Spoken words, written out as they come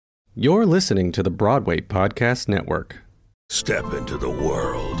You're listening to the Broadway Podcast Network. Step into the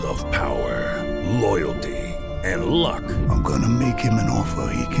world of power, loyalty, and luck. I'm gonna make him an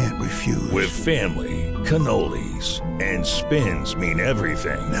offer he can't refuse. With family, cannolis, and spins mean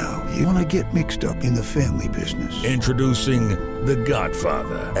everything. Now, you wanna get mixed up in the family business. Introducing The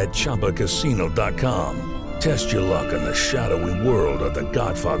Godfather at ChumbaCasino.com. Test your luck in the shadowy world of The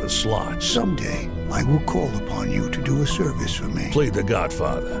Godfather slot. Someday, I will call upon you to do a service for me. Play The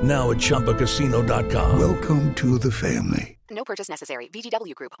Godfather now at ChumbaCasino.com. Welcome to the family. No purchase necessary.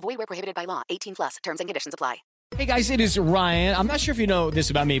 VGW Group. Void where prohibited by law. 18 plus. Terms and conditions apply. Hey guys, it is Ryan. I'm not sure if you know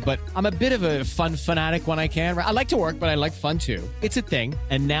this about me, but I'm a bit of a fun fanatic when I can. I like to work, but I like fun too. It's a thing.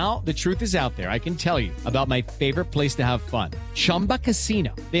 And now the truth is out there. I can tell you about my favorite place to have fun. Chumba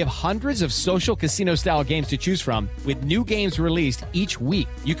Casino. They have hundreds of social casino style games to choose from with new games released each week.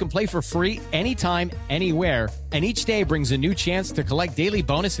 You can play for free anytime, anywhere. And each day brings a new chance to collect daily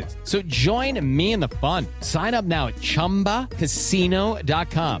bonuses. So join me in the fun. Sign up now at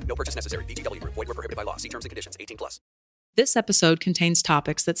ChumbaCasino.com. No purchase necessary. VGW Group. Void where prohibited by law. See terms and conditions. 18 plus. This episode contains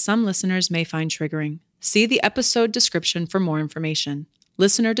topics that some listeners may find triggering. See the episode description for more information.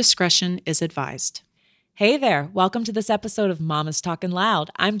 Listener discretion is advised. Hey there, welcome to this episode of Mama's Talkin'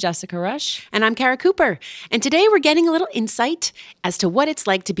 Loud. I'm Jessica Rush. And I'm Kara Cooper. And today we're getting a little insight as to what it's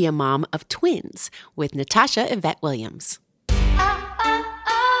like to be a mom of twins with Natasha Yvette Williams.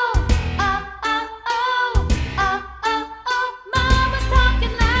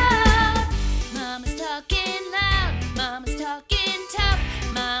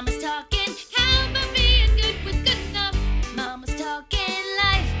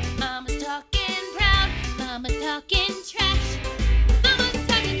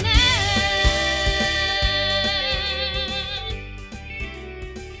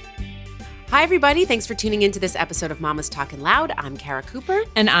 Hi, everybody. Thanks for tuning into this episode of Mama's Talkin' Loud. I'm Kara Cooper.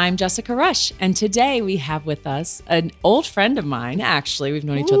 And I'm Jessica Rush. And today we have with us an old friend of mine. Actually, we've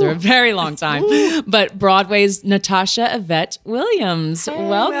known each other a very long time. But Broadway's Natasha Yvette Williams. Hey,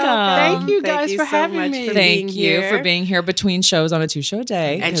 welcome. Thank you guys for having me. Thank you for being here between shows on a 2-show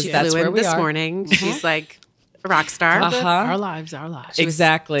day. And she that's flew where in we this are. morning. She's like a rock star. Our lives.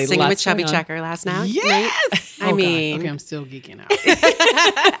 Exactly. Singing with Lots Chubby going on. Checker last night. Yes! I mean. God. Okay, I'm still geeking out.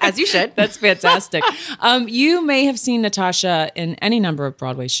 As you should. That's fantastic. You may have seen Natasha in any number of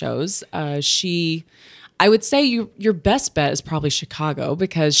Broadway shows. I would say your best bet is probably Chicago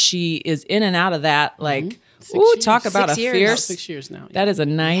because she is in and out of that. Like, talk about 6 years. fierce. 6 years now. That is a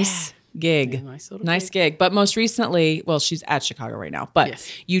nice gig. Yeah, nice gig. But most recently, well, she's at Chicago right now. But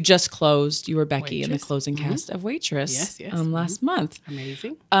Yes. you just closed. You were Becky in the Waitress. closing cast of Waitress. Yes. Last month.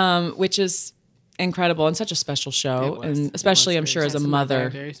 Amazing. Which is incredible and such a special show, It was. and especially I'm sure as a mother.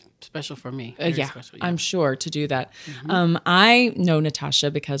 Very special for me. Very special, I'm sure to do that. I know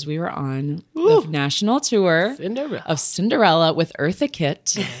Natasha because we were on the national tour of Cinderella with Eartha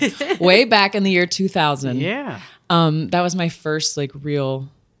Kitt way back in the year 2000. Yeah. That was my first real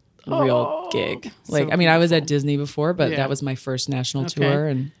gig. I mean, I was at Disney before, but that was my first national tour,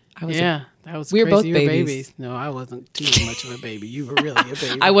 and I was that was we were crazy. both You babies. No, I wasn't too much of a baby. You were really a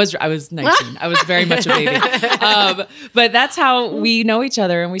baby. I was 19. I was very much a baby. But that's how we know each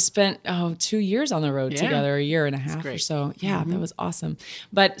other. And we spent 2 years on the road together, a year and a half or so. Yeah, that was awesome.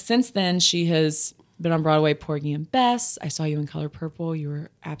 But since then, she has been on Broadway, Porgy and Bess. I saw you in Color Purple. You were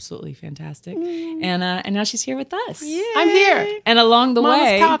absolutely fantastic. And now she's here with us. Yeah. I'm here. And along the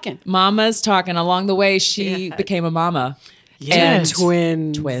way, Mama's talking. Along the way, she became a mama. Yeah.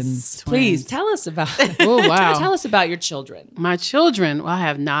 Twins. Please tell us about Oh, wow. tell us about your children. My children, well, I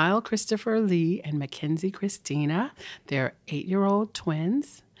have Niall Christopher Lee and Mackenzie Christina. They're 8-year-old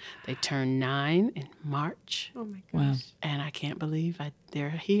twins. They turned 9 in March. Oh, my gosh. Wow. And I can't believe they're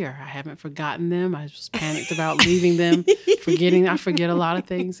here. I haven't forgotten them. I was panicked about leaving them, I forget a lot of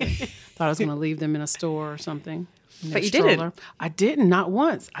things. And thought I was going to leave them in a store or something. But you didn't. I didn't, not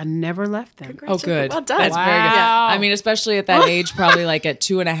once. I never left them. Oh, good. Well done. That's very good. I mean, especially at that age, probably like at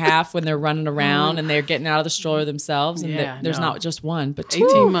 2.5 when they're running around and they're getting out of the stroller themselves. And there's not just one, but 2.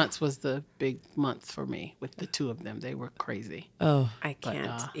 18 months was the big months for me with the 2 of them. They were crazy. Oh, I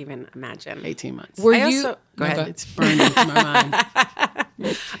can't even imagine. 18 months. were I you? also- Go ahead. It's burned into my mind.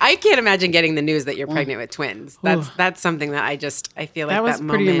 I can't imagine getting the news that you're pregnant with twins. That's something that I feel like that was that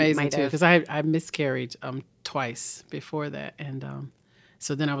pretty moment amazing might too, have. because I miscarried twice before that, and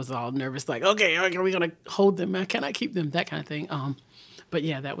so then I was all nervous, like, okay, are we gonna hold them? Can I keep them? That kind of thing. But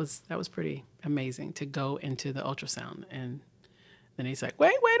yeah, that was pretty amazing to go into the ultrasound, and then he's like,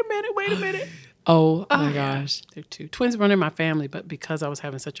 wait a minute. Oh my gosh. They're 2 twins run in my family, but because I was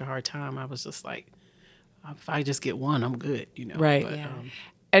having such a hard time, I was just like, if I just get one, I'm good, Right. But, Yeah.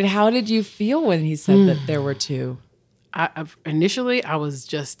 And how did you feel when he said that there were 2? Initially, I was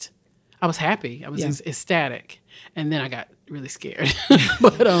happy. I was ecstatic. And then I got really scared.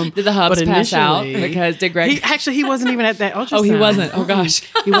 But did the hubs pass out? Because did Greg? He wasn't even at that ultrasound. Oh, he wasn't. Oh gosh,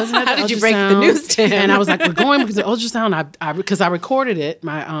 he wasn't at that ultrasound. How did you break the news to him? And I was like, we're going because the ultrasound. Because I recorded it.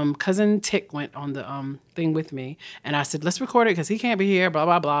 My cousin Tick went on the thing with me, and I said, let's record it because he can't be here. Blah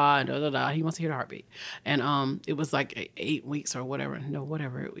blah blah. And da da da. He wants to hear the heartbeat. And it was like 8 weeks or whatever. No,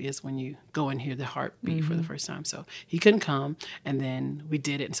 whatever it is when you go and hear the heartbeat for the first time. So he couldn't come, and then we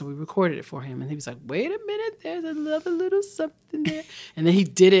did it, and so we recorded it for him, and he was like, wait a minute, there's another little something there. And then he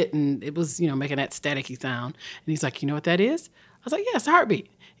did it, and it was, making that staticky sound. And he's like, you know what that is? I was like, yeah, it's a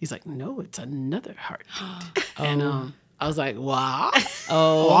heartbeat. He's like, no, it's another heartbeat. And I was like, what?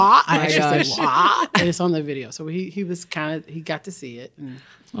 Oh, what? I actually said, what? And it's on the video. So he was he got to see it.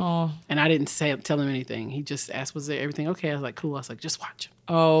 And I didn't tell him anything. He just asked, was everything okay? I was like, cool. I was like, just watch.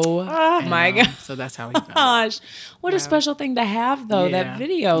 Oh my God. So that's how he found gosh. What a special thing to have, though, that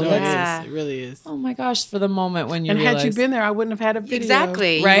video. No, it really is. Oh my gosh, for the moment when you realized. Had you been there, I wouldn't have had a video.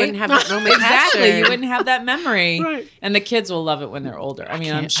 Exactly. Right? You wouldn't have that moment Exactly. captured. You wouldn't have that memory. Right. And the kids will love it when they're older. I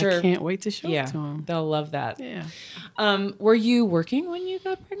mean, I'm sure. I can't wait to show it to them. They'll love that. Yeah. Were you working when you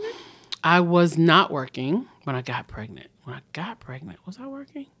got pregnant? I was not working when I got pregnant. Was I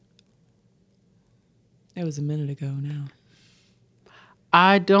working? It was a minute ago now.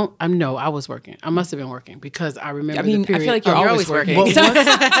 No, I was working. I must have been working because I remember the period. I feel like you're always working.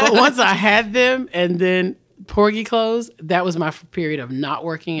 But once I had them and then Porgy closed, that was my period of not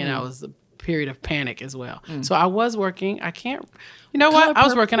working, and that was the period of panic as well. So I was working. I can't, you know what? I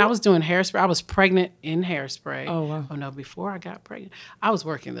was working. I was doing hairspray. I was pregnant in hairspray. Oh, wow. Oh, no, before I got pregnant. I was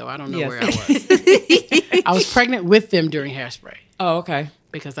working, though. I don't know where I was. I was pregnant with them during hairspray. Oh, okay.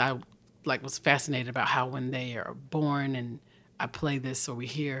 Because I was fascinated about how when they are born and I play this or we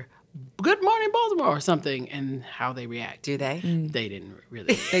hear "Good Morning Baltimore" or something and how they react. Do they? They didn't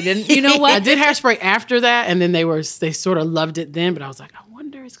really. They didn't. You know what? I did hairspray after that, and then they sort of loved it then. But I was like, I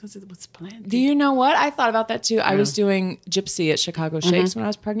wonder it's because it was planned. Do you know what? I thought about that too. I was doing Gypsy at Chicago Shakes when I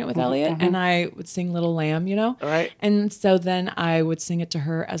was pregnant with Elliot, and I would sing Little Lamb, Right. And so then I would sing it to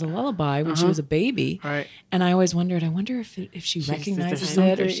her as a lullaby when she was a baby. Right. And I always wondered, if she recognizes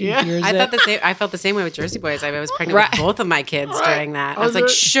it or she hears I it. I felt the same way with Jersey Boys. I was pregnant with both of my kids during that. I was like,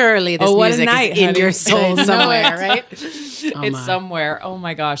 surely this what a music night, is in honey. your soul somewhere, right? It's somewhere. Oh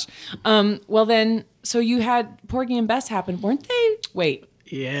my gosh. Well then, so you had Porgy and Bess happen, weren't they? Wait.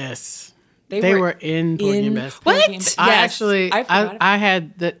 Yes. They were in Porgy and Bess. What? Yes. I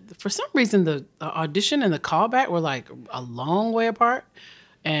had for some reason the audition and the callback were like a long way apart.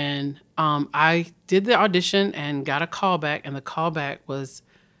 And I did the audition and got a callback, and the callback was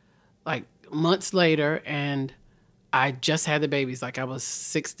like months later, and I just had the babies. Like I was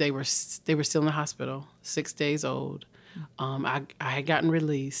 6. They were still in the hospital, 6 days old. I had gotten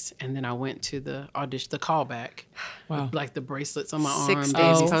released, and then I went to the audition, the callback. Wow! Like the bracelets on my arm, 6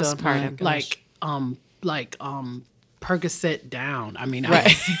 days baby stuff, postpartum. like Percocet down. I mean,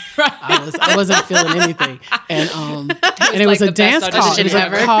 I wasn't feeling anything, and it was a dance call. It was a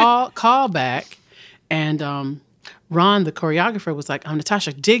callback, and Ron, the choreographer, was like,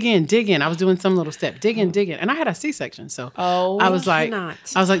 Natasha, dig in. I was doing some little step, dig in. And I had a C-section. So I was like,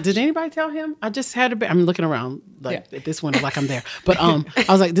 did anybody tell him I just had a baby? I'm looking around at this window like I'm there. But I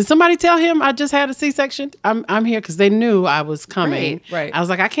was like, did somebody tell him I just had a C-section? I'm here because they knew I was coming. Right. I was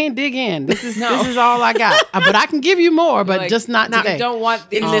like, I can't dig in. This is all I got. But I can give you more, but just not today. You don't want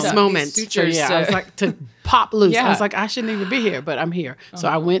in this moment. So, I was like, to pop loose. I was like, I shouldn't even be here, but I'm here. So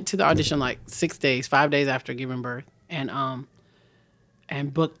I went to the audition like 5 days after giving birth.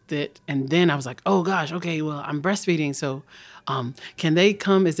 And booked it, and then I was like, oh gosh, okay, well, I'm breastfeeding, so can they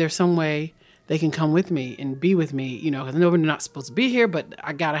come? Is there some way they can come with me and be with me? Because I know we're not supposed to be here, but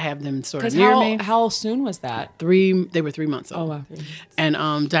I gotta have them sort of near me. How soon was that? They were 3 months old. Oh wow!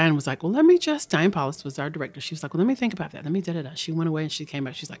 And Diane was like, well, Diane Paulus was our director. She was like, well, let me think about that. Let me da-da-da. She went away and she came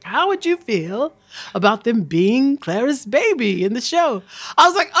back. She's like, how would you feel about them being Clara's baby in the show? I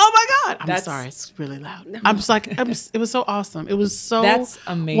was like, oh my God. I'm sorry, it's really loud. I'm just like, it was so awesome. It was so That's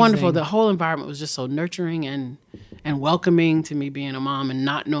amazing. Wonderful. The whole environment was just so nurturing and welcoming to me being a mom and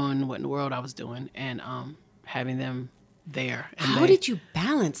not knowing what in the world I was doing and having them there. And how did you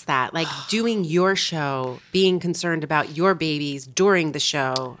balance that? Like doing your show, being concerned about your babies during the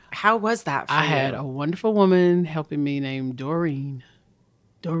show. How was that for you? I had a wonderful woman helping me named Doreen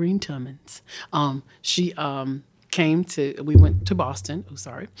Tummins. She we went to Boston. Oh,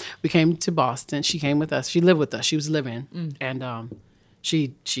 sorry. We came to Boston. She came with us. She lived with us. She was living. And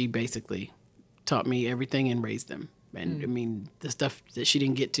she basically taught me everything and raised them. And I mean, the stuff that she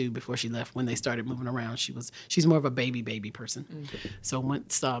didn't get to before she left when they started moving around, she's more of a baby person. So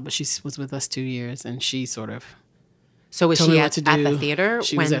but she was with us 2 years, and she sort of So was told she me at what to do. the theater?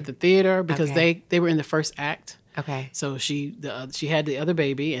 She was at the theater because Okay. they were in the first act. Okay. So she had the other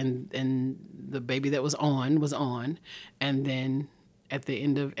baby, and the baby that was on, and then at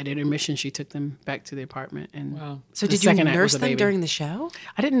intermission, she took them back to the apartment. And So the did you second act nurse was a them baby. during the show?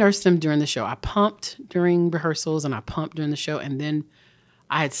 I didn't nurse them during the show. I pumped during rehearsals, and I pumped during the show, and then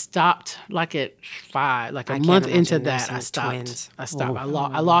I had stopped like at 5, like a can't month into imagine that. nursing I stopped. twins. I stopped.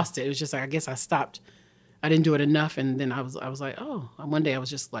 I lost it. It was just like I guess I stopped. I didn't do it enough, and then I was like, oh. One day I was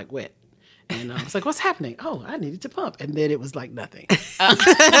just like wet. And I was like, what's happening? Oh, I needed to pump. And then it was like nothing.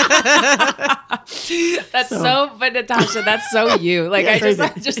 That's but Natasha, that's so you. Like Yeah, I crazy.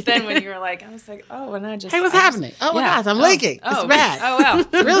 just then when you were like, I was like, oh, and I just Hey, what's happening? Oh my gosh, I'm leaking. It's bad. Oh wow.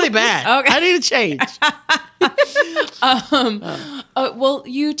 It's really bad. Okay. I need to change. Well,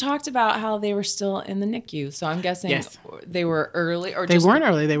 you talked about how they were still in the NICU, so I'm guessing Yes. they were early, or They just weren't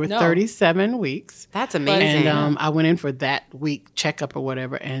early. They were No. 37 weeks. That's amazing. And I went in for that week checkup or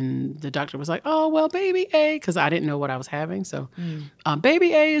whatever, and the doctor was like, "Oh well, baby A," because I didn't know what I was having. So,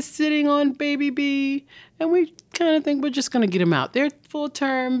 baby A is sitting on baby B, and we kind of think we're just gonna get him out. They're full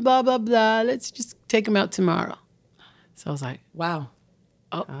term, blah blah blah. Let's just take him out tomorrow. So I was like, Wow.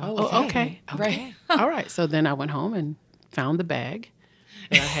 okay. Right. All right. So then I went home and found the bag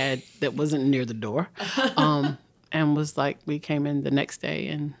that I had that wasn't near the door, and was like, we came in the next day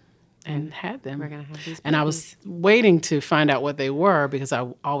and had them. We're gonna have these And I was waiting to find out what they were because I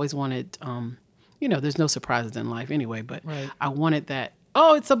always wanted, there's no surprises in life anyway, but I wanted that.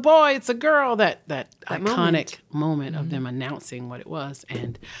 Oh, it's a boy, it's a girl. That iconic moment of them announcing what it was,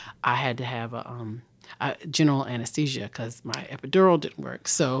 and I had to have a general anesthesia because my epidural didn't work,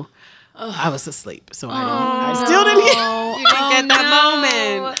 so I was asleep. So I still didn't get. You didn't get that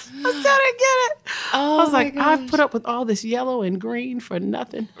moment. I still didn't get it. I was like, I've put up with all this yellow and green for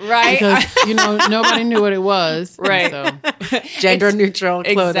nothing, Right. Because nobody knew what it was, Right. So Gender neutral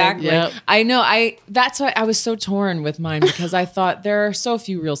clothing. Exactly. Yep. I know. That's why I was so torn with mine because I thought there are so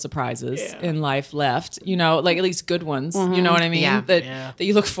few real surprises in life left. Like at least good ones. You know what I mean? Yeah. That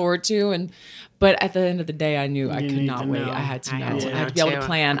you look forward to But at the end of the day, I knew I could need not to wait. know. I had to I know. had to I know had to be able too. to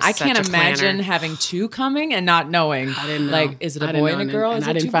plan. I'm I such can't a planner. imagine having 2 coming and not knowing. I didn't know. Like, is it a I didn't boy know, and a girl? And Is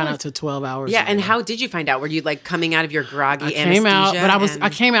I it didn't 2 find boys? out till 12 hours. Yeah, and ago. how did you find out? Were you like coming out of your groggy I anesthesia? came out, but I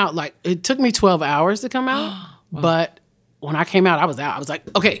and- came out like it took me 12 hours to come out. But when I came out, I was out. I was like,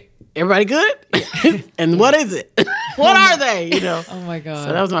 okay, everybody good? And what is it? What are they? Oh my God.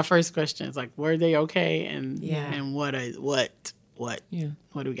 So that was my first question. It's like, were they okay? And Yeah. and what Yeah.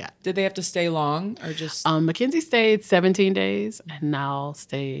 what do we got? Did they have to stay long or just? Mackenzie stayed 17 days, and Niall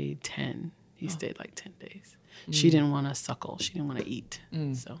stayed 10. He stayed like 10 days. She didn't want to suckle. She didn't want to eat.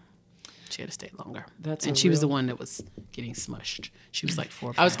 So she had to stay longer. That's she was the real- one that was getting smushed. She was like 4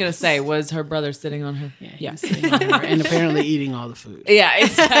 pounds. I was gonna say, was her brother sitting on her? Yeah, he was sitting on her and apparently eating all the food. Yeah,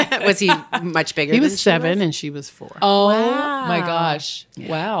 exactly. Was he much bigger? He than was she 7 and she was 4. Oh Wow. my gosh!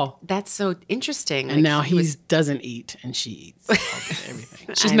 Wow. That's so interesting. And now he doesn't eat and she eats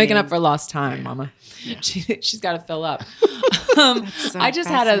everything. She's I making mean, up for lost time, Mama. She's got to fill up. so I just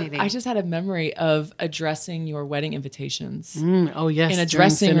fascinating. had a memory of addressing your wedding invitations Oh yes, in a during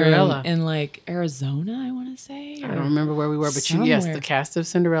dressing Cinderella. room in like Arizona, I want to say. I don't remember where we were, but yes, Somewhere. the cast of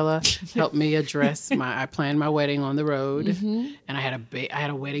Cinderella helped me address I planned my wedding on the road, Mm-hmm. and I had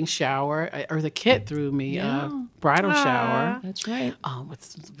a wedding shower, or the kid threw me a bridal shower That's right. with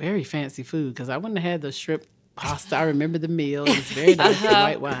some very fancy food because I wouldn't have had the shrimp pasta. I remember the meal; it was very nice, the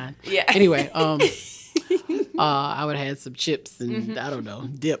white wine. Yeah. Anyway, I would have had some chips and I don't know,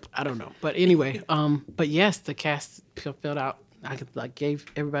 dip. I don't know, but anyway, but yes, the cast filled out. I gave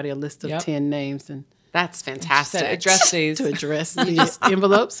everybody a list of Yep. 10 names and. That's fantastic. Said address these. To address these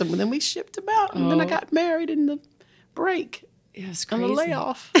envelopes, and then we shipped them out. And then I got married in the break It was on the crazy.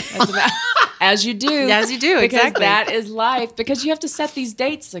 layoff. As you do. As you do, because exactly. that is life. Because you have to set these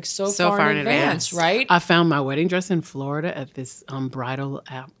dates like so far in advance, right? I found my wedding dress in Florida at this bridal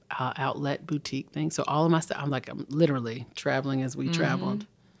outlet boutique thing. So all of my stuff, I'm literally traveling as we traveled.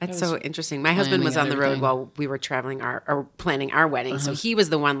 That's so interesting. My husband was on planning the road everything. while we were traveling or planning our wedding. So he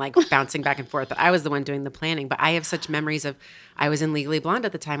was the one like bouncing back and forth, but I was the one doing the planning. But I have such memories of I was in Legally Blonde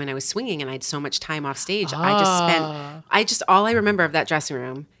at the time and I was swinging and I had so much time off stage. All I remember of that dressing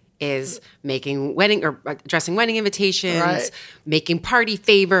room is making dressing wedding invitations, Right. making party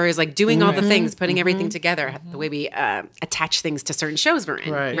favors, like doing all the things, putting everything together, the way we attach things to certain shows we're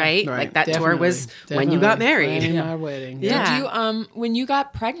in, right? Like that tour was when you got married. Planning my wedding. Yeah. Did you when you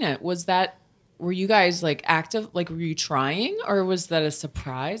got pregnant, was that were you guys like active? Like, were you trying, or was that a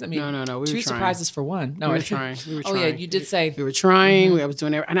surprise? I mean, No. We were two trying. surprises for one. No, We were trying. Oh yeah, you did say we were trying. I was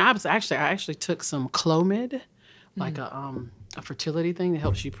doing everything, and I actually took some Clomid, like a fertility thing that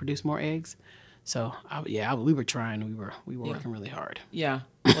helps you produce more eggs. So we were trying. We were working really hard. Yeah.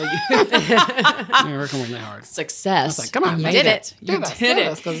 Well, We were working really hard. success. I was like, come on, you man. did it. You did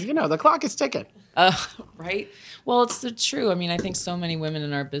it. Because the clock is ticking. Right. Well, it's true. I mean, I think so many women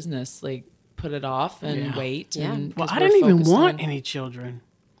in our business like put it off and wait. Yeah. And Well, 'cause I we're didn't even focused want on- any children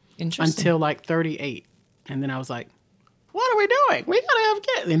Interesting. until like 38, and then I was like, what are we doing? We gotta have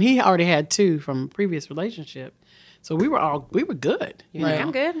kids. And he already had 2 from a previous relationship, so we were good. You Right. know?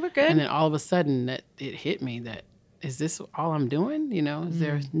 I'm good. We're good. And then all of a sudden, that it hit me that, is this all I'm doing? You know, is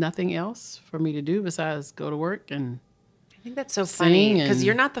there nothing else for me to do besides go to work? And I think that's so funny because and-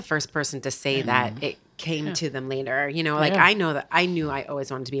 you're not the first person to say that it came to them later. You know, like Yeah. I know that I knew I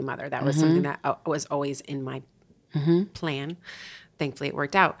always wanted to be a mother. That was something that was always in my plan. Thankfully, it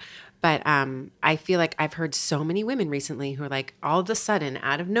worked out. But I feel like I've heard so many women recently who are like, all of a sudden,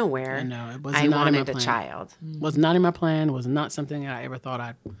 out of nowhere, I know, it was I not in my wanted a plan. child. was not in my plan. Was not something I ever thought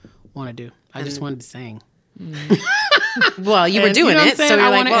I'd want to do. I just wanted to sing. Well, you were And you doing know what it, I'm saying? so you're I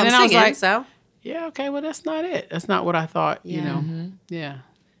like, wanted- well, and I'm then I was singing, like, so. Yeah, okay, well, that's not it. That's not what I thought. You know, yeah.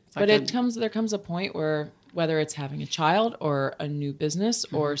 It's But like there comes a point where whether it's having a child or a new business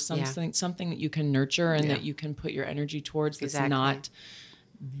or something that you can nurture and that you can put your energy towards that's Exactly. not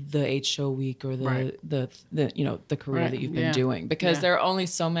the 8 show week or the Right. the career Right, that you've been yeah, doing, because yeah. there are only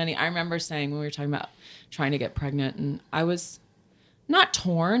so many. I remember saying when we were talking about trying to get pregnant, and I was not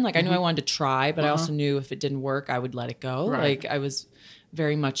torn. Like I knew I wanted to try, but I also knew if it didn't work, I would let it go. Right. Like I was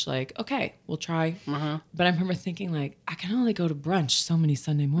very much like, okay, we'll try. But I remember thinking like, I can only go to brunch so many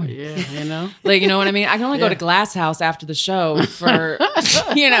Sunday mornings. yeah, you know. Like, you know what I mean? I can only go to Glass House after the show for,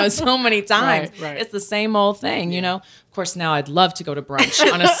 so many times. Right. It's the same old thing, you know? Of course, now I'd love to go to brunch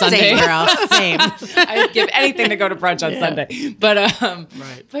on a Sunday. Same, girl. Same. I'd give anything to go to brunch on Sunday. But,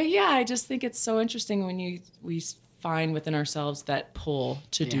 Right. but yeah, I just think it's so interesting when we find within ourselves that pull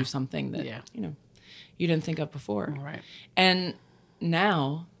to do something that, you didn't think of before. Right. And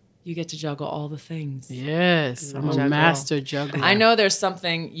now you get to juggle all the things. Yes, I'm a master juggler. I know there's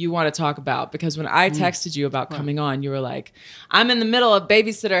something you want to talk about, because when I texted you about coming on, you were like, I'm in the middle of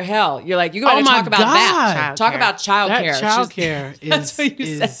babysitter hell. You're like, you got to my talk about that. God. Talk about childcare. That childcare is, That's what you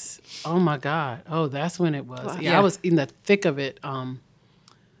said. is oh my God. Oh, that's when it was. Yeah. I was in the thick of it.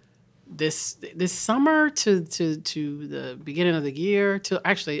 This summer to the beginning of the year, to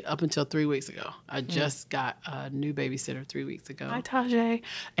actually up until 3 weeks ago. I just got a new babysitter 3 weeks ago. Hi, Tajay.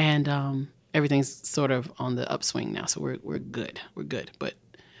 And everything's sort of on the upswing now, so we're good. We're good. But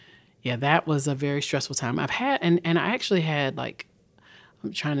yeah, that was a very stressful time. I've had and I actually had like,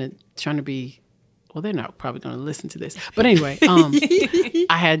 I'm trying to be, well, they're not probably going to listen to this, but anyway,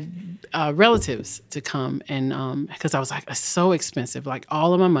 I had relatives to come, and because I was like, it's so expensive, like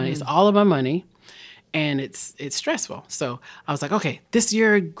all of my money, it's all of my money, and it's stressful. So I was like, okay, this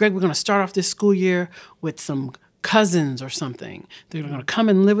year, Greg, we're going to start off this school year with some cousins or something. They're going to come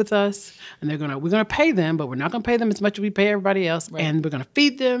and live with us, and we're going to pay them, but we're not going to pay them as much as we pay everybody else, and we're going to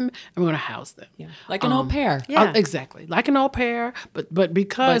feed them, and we're going to house them. Yeah. Like an au pair. Yeah. Exactly. Like an au pair, but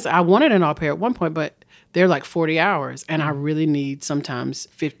because I wanted an au pair at one point, but they're like 40 hours, and I really need sometimes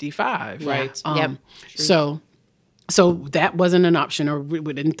 55. Right. Yep. So that wasn't an option, or we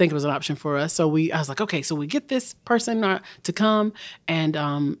didn't think it was an option for us. So I was like, okay, so we get this person to come,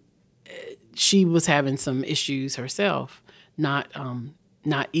 and she was having some issues herself, not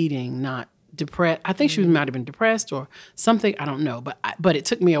eating, not depressed. I think she might have been depressed or something. I don't know. But it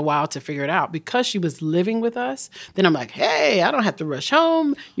took me a while to figure it out, because she was living with us. Then I'm like, hey, I don't have to rush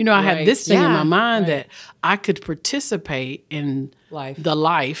home. You know, I had this thing in my mind that I could participate in the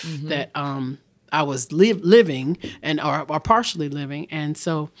life that I was living or partially living. And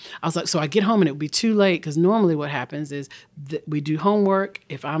so I was like, so I get home and it would be too late, because normally what happens is we do homework.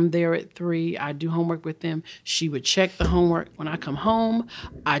 If I'm there at 3, I do homework with them. She would check the homework. When I come home,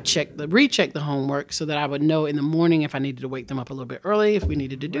 I recheck the homework so that I would know in the morning if I needed to wake them up a little bit early, if we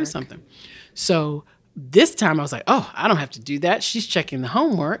needed to do something. So this time I was like, oh, I don't have to do that. She's checking the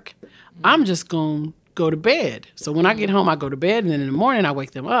homework. I'm just going to go to bed. So when I get home, I go to bed, and then in the morning I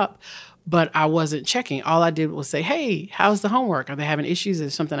wake them up. But I wasn't checking. All I did was say, hey, how's the homework? Are they having issues? Is there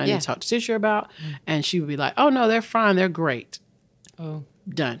something I need to talk to teacher about? And she would be like, oh, no, they're fine. They're great. Oh.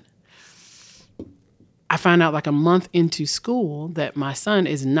 Done. I found out like a month into school that my son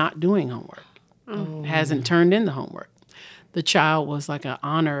is not doing homework. Hasn't turned in the homework. The child was like an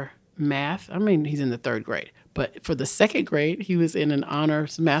honor math. I mean, he's in the 3rd grade. But for the second grade, he was in an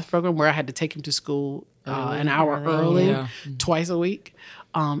honors math program where I had to take him to school an hour early, twice a week.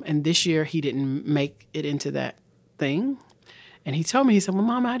 And this year he didn't make it into that thing. And he told me, he said, well,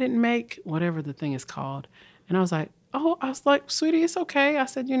 Mama, I didn't make whatever the thing is called. And I was like, sweetie, it's okay. I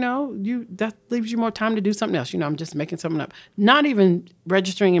said, that leaves you more time to do something else. I'm just making something up. Not even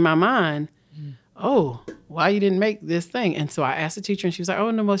registering in my mind, why you didn't make this thing? And so I asked the teacher and she was like, oh,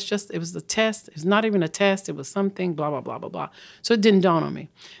 no, it was the test. It's not even a test. It was something, blah, blah, blah, blah, blah. So it didn't dawn on me.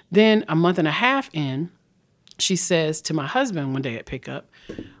 Then a month and a half in, she says to my husband one day at pickup,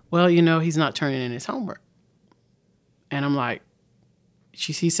 well, he's not turning in his homework. And I'm like,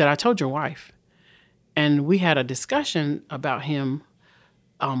 he said, I told your wife. And we had a discussion about him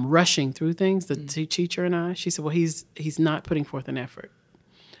rushing through things, the teacher and I. She said, well, he's not putting forth an effort.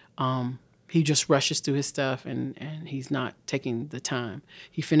 He just rushes through his stuff and he's not taking the time.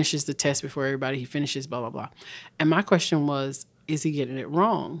 He finishes the test before everybody. He finishes blah, blah, blah. And my question was, is he getting it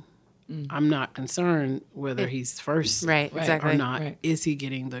wrong? I'm not concerned whether he's first exactly. or not. Right. Is he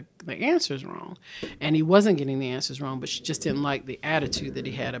getting the answers wrong? And he wasn't getting the answers wrong, but she just didn't like the attitude that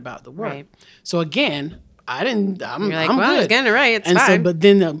he had about the work. Right. So again, I'm You're like, I'm well, good. he's getting it right. It's and fine. So, but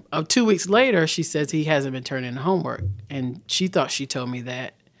then 2 weeks later, she says he hasn't been turning in homework. And she thought she told me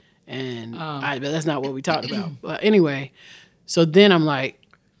that. And but that's not what we talked about. But anyway, so then I'm like,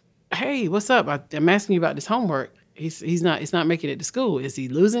 hey, what's up? I'm asking you about this homework. He's not making it to school. Is he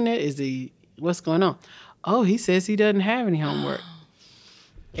losing it? What's going on? Oh, he says he doesn't have any homework.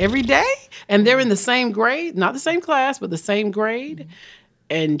 Every day? And they're in the same grade, not the same class, but the same grade.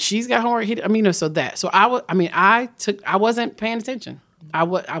 And she's got homework. So I wasn't paying attention. I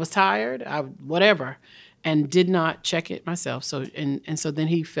was tired, whatever, and did not check it myself. So and so then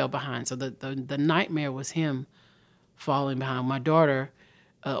he fell behind. So the nightmare was him falling behind. My daughter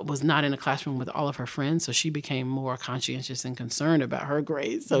was not in a classroom with all of her friends, so she became more conscientious and concerned about her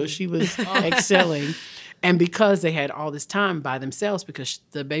grades. So she was excelling. And because they had all this time by themselves, because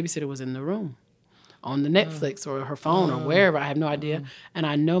the babysitter was in the room on the Netflix or her phone or wherever, I have no idea. And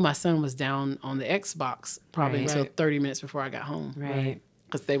I know my son was down on the Xbox probably until 30 minutes before I got home. Right.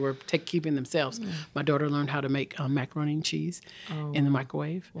 Because they were keeping themselves. My daughter learned how to make macaroni and cheese in the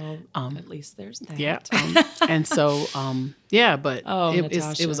microwave. Well, at least there's that. Yeah. And so, but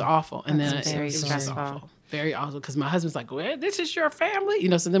it was awful. And then very it was stressful. awful. Very awful. Because my husband's like, well, this is your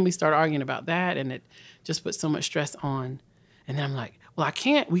family. So then we started arguing about that. And it just put so much stress on. And then I'm like, well,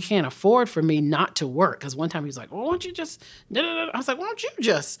 we can't afford for me not to work. Because one time he was like, well, why don't you just, I was like, why don't you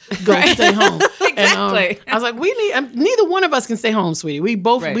just go stay home? Exactly. And, I was like, neither one of us can stay home, sweetie. We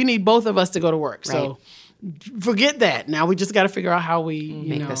need both of us to go to work. Right. So forget that. Now we just got to figure out how we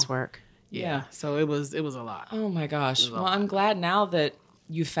make this work. Yeah. So it was a lot. Oh my gosh. Well, I'm glad now that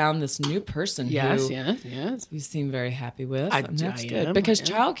you found this new person yes. you seem very happy with. And that's good. am, because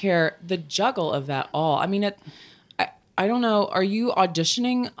childcare, the juggle of that all, I mean, I don't know. Are you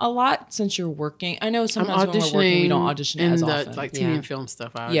auditioning a lot since you're working? I know sometimes when we're working, we don't audition as often. Like TV and film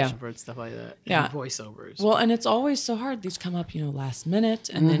stuff. I audition for stuff like that. Yeah. And voiceovers. Well, and it's always so hard. These come up, last minute,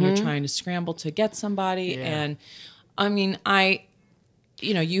 and then you're trying to scramble to get somebody. Yeah. And I mean,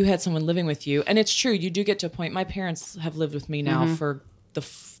 you had someone living with you, and it's true. You do get to a point. My parents have lived with me now for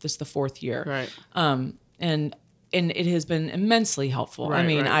this is the fourth year. Right. And it has been immensely helpful. Right, I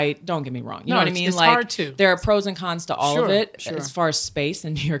mean, right. don't get me wrong. You know what I mean? It's hard too. There are pros and cons to all of it Sure. as far as space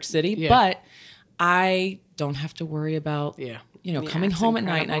in New York City, but I don't have to worry about coming home at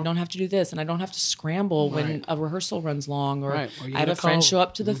night, and I don't have to do this, and I don't have to scramble when a rehearsal runs long, or I have a friend show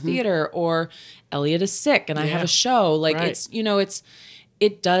up to the theater, or Elliot is sick and I have a show. Like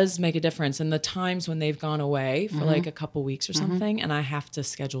it does make a difference. And the times when they've gone away for like a couple weeks or something, and I have to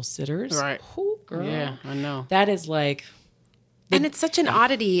schedule sitters. Right. Ooh, girl. Yeah, I know. That is like... And it's such an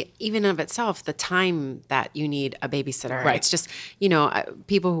oddity, even of itself, the time that you need a babysitter. Right. It's just,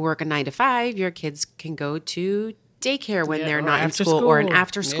 people who work a 9 to 5, your kids can go to daycare when they're not in school, or an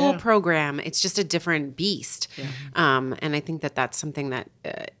after school program. It's just a different beast. Yeah. And I think that that's something that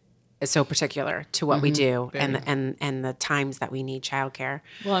is so particular to what we do and the times that we need childcare.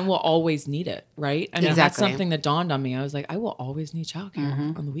 Well, and we'll always need it, right? I mean, that's something that dawned on me. I was like, I will always need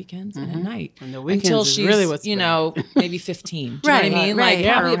childcare on the weekends and at night. And the weekends until is she's, really what's maybe 15. Do you know what I mean? Right.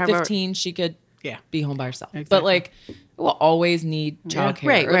 Like, probably at 15, she could be home by herself. Exactly. But like, we'll always need childcare.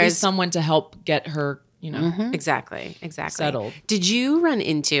 Right. Or at least someone to help get her, Exactly. settled. Did you run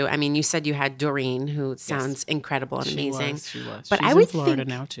into, you said you had Doreen, who sounds incredible and amazing. She was. But She's I would in Florida think,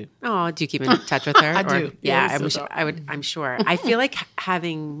 now too. Oh, do you keep in touch with her? I do. Yeah, I'm sure. I feel like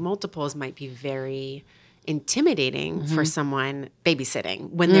having multiples might be very intimidating for someone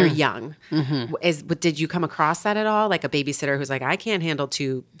babysitting when they're young. Did you come across that at all? Like a babysitter who's like, I can't handle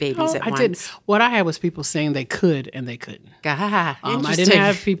 2 babies at once. I did. What I had was people saying they could and they couldn't. Ah, I didn't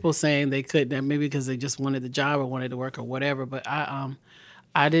have people saying they couldn't, maybe because they just wanted the job or wanted to work or whatever. But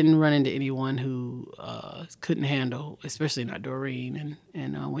I didn't run into anyone who couldn't handle, especially not Doreen.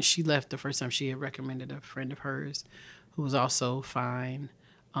 And when she left the first time, she had recommended a friend of hers who was also fine.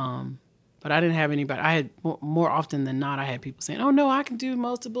 But I didn't have anybody. I had more often than not, I had people saying, "Oh no, I can do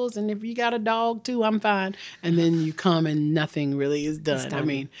multiples, and if you got a dog too, I'm fine." And then you come and nothing really is done. I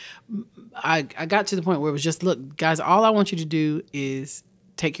mean, I got to the point where it was just, look, guys, all I want you to do is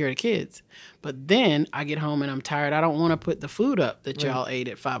take care of the kids. But then I get home and I'm tired. I don't want to put the food up that y'all ate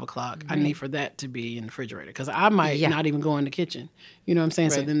at 5 o'clock. I need for that to be in the refrigerator because I might not even go in the kitchen. You know what I'm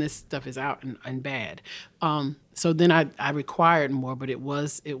saying? So then this stuff is out and bad. So then I required more, but it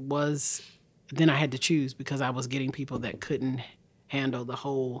was then I had to choose because I was getting people that couldn't handle the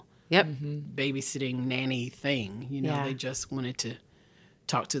whole babysitting nanny thing. You know, they just wanted to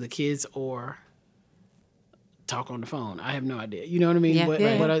talk to the kids or talk on the phone. I have no idea. You know what I mean?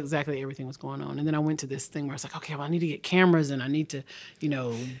 What exactly everything was going on. And then I went to this thing where I was like, okay, well, I need to get cameras and I need to, be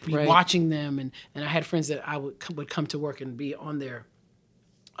watching them. And I had friends that I would come to work and be on their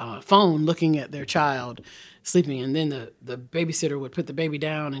phone looking at their child sleeping, and then the babysitter would put the baby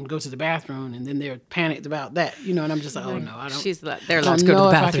down and go to the bathroom, and then they're panicked about that, and I'm just like, oh no, I don't. They're allowed to go to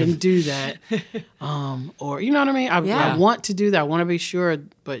the bathroom. If I can do that, or you know what I mean. I want to do that. I want to be sure,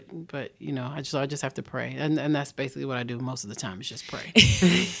 but I just have to pray, and that's basically what I do most of the time is just pray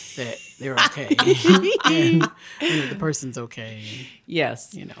that they're okay and that the person's okay.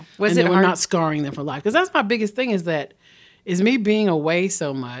 Yes, Was it we're not scarring them for life, because that's my biggest thing is me being away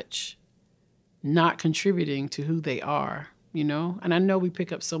so much, not contributing to who they are, And I know we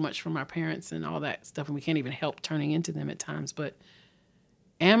pick up so much from our parents and all that stuff, and we can't even help turning into them at times. But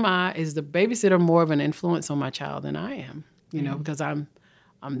is the babysitter more of an influence on my child than I am? Because I'm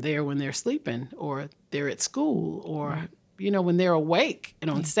there when they're sleeping, or they're at school, or when they're awake, and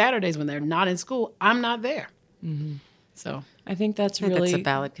on Saturdays when they're not in school, I'm not there. Mm-hmm. So I think that's that's a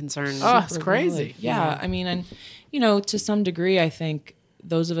valid concern. Oh, it's crazy. Valid. Yeah, I mean, and to some degree, I think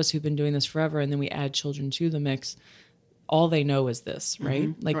those of us who've been doing this forever, and then we add children to the mix, all they know is this, right?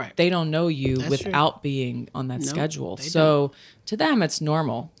 Mm-hmm. They don't know you without being on that schedule. So to them, it's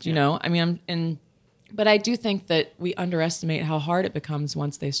normal. You know, I mean, but I do think that we underestimate how hard it becomes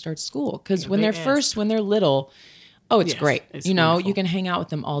once they start school, because when they're little. Oh, it's great. It's wonderful. You can hang out with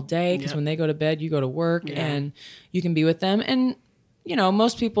them all day because when they go to bed, you go to work and you can be with them. And,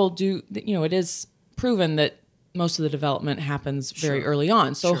 most people do, it is proven that most of the development happens very early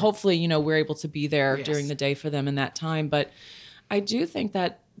on. So hopefully, we're able to be there during the day for them in that time. But I do think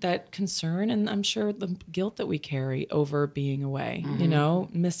that concern, and I'm sure the guilt that we carry over being away,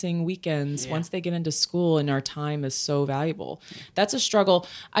 missing weekends once they get into school, and our time is so valuable. That's a struggle.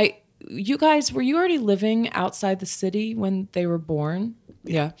 You guys, were you already living outside the city when they were born?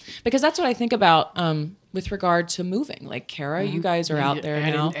 Yeah. Because that's what I think about with regard to moving. Like, Kara, you guys are out there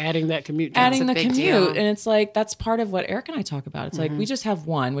now. Adding that commute. Adding the commute. Deal. And it's like, that's part of what Eric and I talk about. It's like, we just have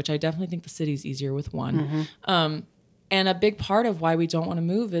one, which I definitely think the city's easier with one. And a big part of why we don't want to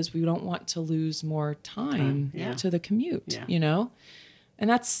move is we don't want to lose more time to the commute, And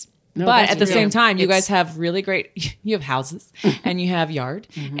that's... but at the same time, you guys have really great, you have houses and you have yard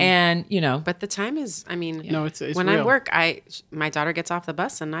and, But the time is, it's when real. I work, my daughter gets off the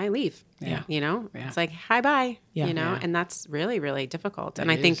bus and I leave. Yeah. It's like, hi, bye, and that's really, really difficult.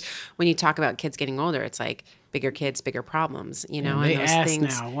 And I think when you talk about kids getting older, it's like bigger kids, bigger problems, and they those ask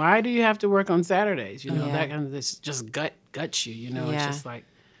things. now, why do you have to work on Saturdays? That kind of, this just guts you, It's just like,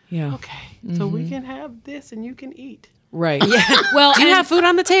 okay, so we can have this and you can eat. Right. Yeah. Well, do you have food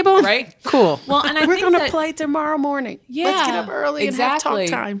on the table? Right. Cool. Well, and we're going to play tomorrow morning. Yeah. Let's get up early and have talk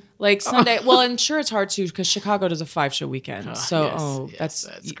time. Like Sunday. Well, and sure, it's hard too because Chicago does a 5-show weekend. That's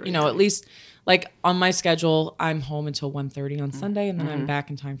great. At least like on my schedule, I'm home until 1:30 on Sunday, and then I'm back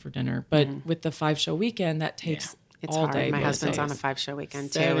in time for dinner. But with the 5-show weekend, that takes it's all hard. day. My husband's on a 5-show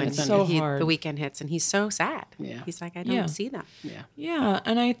weekend too, Saturday and so hard. The weekend hits, and he's so sad. Yeah. He's like, I don't see them. Yeah. Yeah,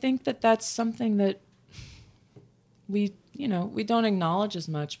 and I think that's something that we don't acknowledge as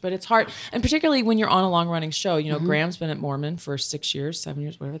much, but it's hard. And particularly when you're on a long running show, Graham's been at Mormon for 6 years, 7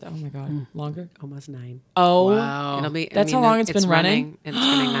 years, whatever. Oh my God. Longer? Almost 9. Oh, wow. It'll be, that's how long it's been running. It's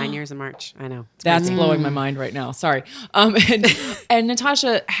running 9 years in March. I know. That's blowing my mind right now. Sorry. And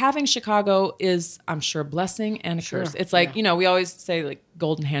Natasha, having Chicago is, I'm sure, a blessing and a curse. It's like, we always say like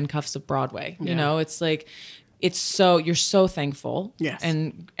golden handcuffs of Broadway, it's like, you're so thankful Yes.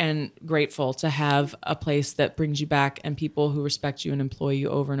 and grateful to have a place that brings you back and people who respect you and employ you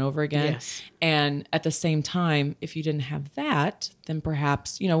over and over again. Yes. And at the same time, if you didn't have that, then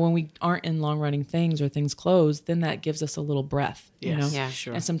perhaps, when we aren't in long running things or things close, then that gives us a little breath, Yes. Yeah.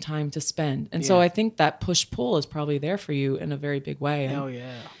 Sure. and some time to spend. And so I think that push pull is probably there for you in a very big way. And Oh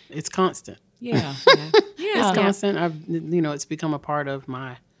yeah, it's constant. yeah. It's constant. It's become a part of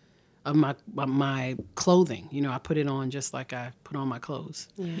my clothing. I put it on just like I put on my clothes.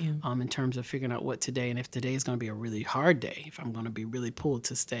 In terms of figuring out what today, and if today is going to be a really hard day, if I'm going to be really pulled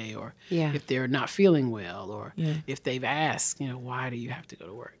to stay, or if they're not feeling well, or if they've asked, why do you have to go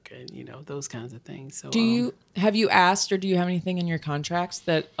to work, and those kinds of things. So Have you asked, or do you have anything in your contracts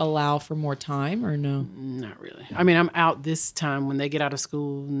that allow for more time, or no? Not really. I mean, I'm out this time. When they get out of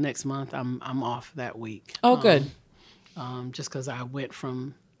school next month, I'm off that week. Oh, good. Just because I went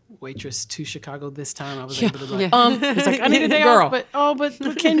from waitress to Chicago this time, I was able to it's like, I need a day Girl. off,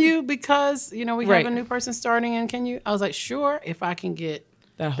 but can you, because we Right. have a new person starting, and can you? I was like, sure, if I can get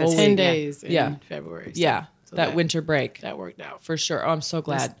That the whole 10 week. days in Yeah. February. So that winter break. that worked out For sure. Oh, I'm so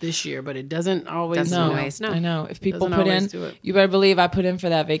glad. this year, but it doesn't always. Doesn't No, always. No. I know. If people Doesn't put in, always do it. you better believe I put in for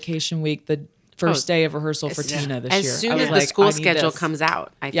that vacation week, the first day of rehearsal for Tina this As year. soon I was as the like, I school need schedule this. comes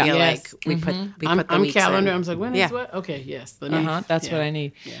out, I Yeah. feel Yes. like we put the I'm weeks calendar. in. I'm like, when is Yeah. what? Okay, yes. That's what I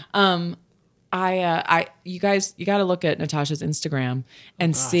need. You guys, you got to look at Natasha's Instagram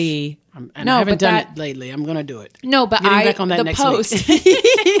and see. I haven't done it lately. I'm gonna do it. No, but Getting back on that the next post.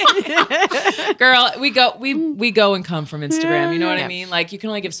 Girl, we go and come from Instagram. You know what I mean? Like, you can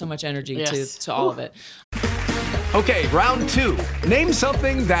only give so much energy Yes. to all of it. Okay, round 2. Name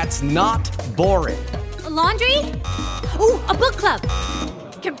something that's not boring. A laundry? Ooh, a book club.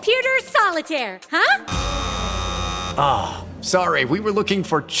 Computer solitaire, huh? Sorry, we were looking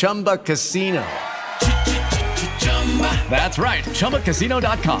for Chumba Casino. That's right.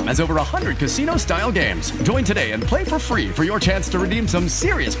 ChumbaCasino.com has over 100 casino-style games. Join today and play for free for your chance to redeem some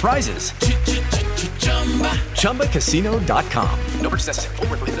serious prizes. ChumbaCasino.com. No purchase necessary. Void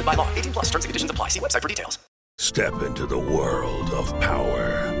where prohibited by law. 18 plus. Terms and conditions apply. See website for details. Step into the world of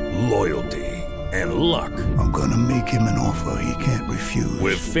power, loyalty, and luck. I'm gonna make him an offer he can't refuse.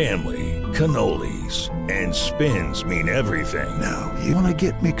 With family, cannolis, and spins mean everything. Now, you wanna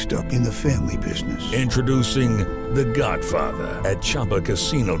get mixed up in the family business. Introducing The Godfather at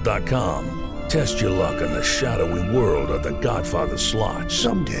ChumbaCasino.com. Test your luck in the shadowy world of The Godfather slot.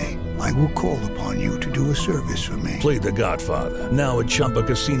 Someday, I will call upon you to do a service for me. Play The Godfather now at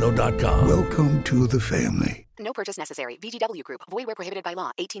ChumbaCasino.com. Welcome to the family. No purchase necessary. VGW Group. Void where prohibited by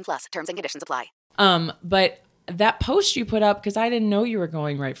law. 18 plus. Terms and conditions apply. But that post you put up, because I didn't know you were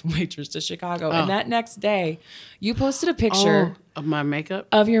going right from waitress to Chicago, and that next day, you posted a picture of my makeup.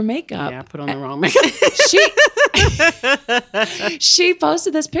 Of your makeup. Yeah, I put on the wrong makeup. She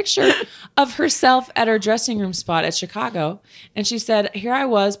posted this picture of herself at her dressing room spot at Chicago, and she said, "Here I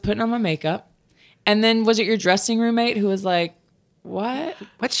was putting on my makeup," and then was it your dressing roommate who was like, "What?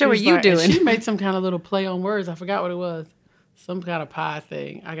 What show are you and doing?" She made some kind of little play on words. I forgot what it was. Some kind of pie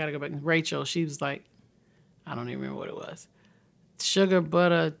thing. I got to go back. Rachel, she was like, I don't even remember what it was. Sugar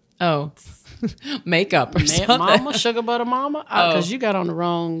butter. Oh, makeup or something. Mama, sugar butter mama? Because you got on the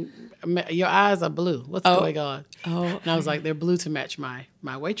wrong, your eyes are blue. What's going on? Oh. And I was like, they're blue to match my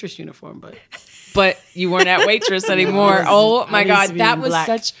waitress uniform, but you weren't at waitress anymore. Oh my God.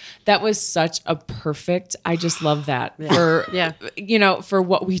 That was such a perfect, I just love that for, for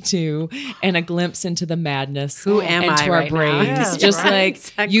what we do and a glimpse into the madness. Who am into I our right brains. now? Just like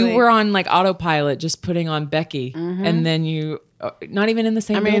exactly. you were on like autopilot, just putting on Becky and then you, not even in the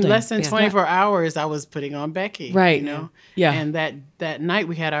same building. less than 24 hours I was putting on Becky. Right. Yeah. And that night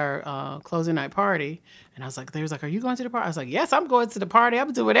we had our closing night party. And I was like, they was like, are you going to the party? I was like, yes, I'm going to the party.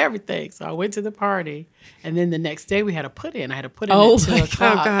 I'm doing everything. So I went to the party. And then the next day we had a put-in. I had a put-in at 2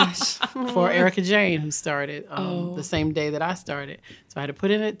 o'clock for Erica Jane, who started the same day that I started. So I had to put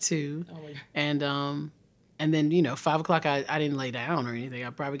in at 2. And then, 5 o'clock, I didn't lay down or anything. I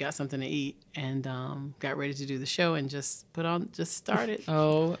probably got something to eat and got ready to do the show and just started.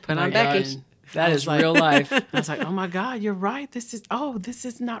 Put on Becky. That is real life. I was like, oh my God, you're right. This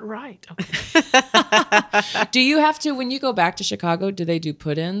is not right. Okay. Do you have to, when you go back to Chicago, do they do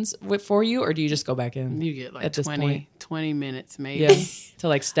put-ins for you or do you just go back in? You get like at 20 minutes maybe. Yeah, to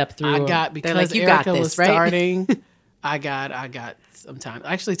like step through. I got, because like, you Erica got this, was right? starting, I got some time.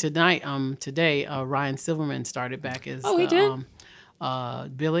 Actually today, Ryan Silverman started back as he did?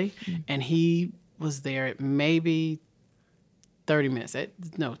 Billy, and he was there at maybe 30 minutes.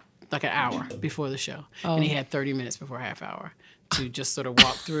 Like an hour before the show. And he had 30 minutes before half hour to just sort of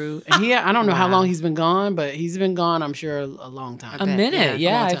walk through. And I don't know how long he's been gone, but he's been gone, I'm sure, a long time. A minute,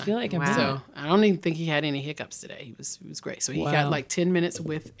 yeah. I feel like a minute. So I don't even think he had any hiccups today. He was great. So he got like 10 minutes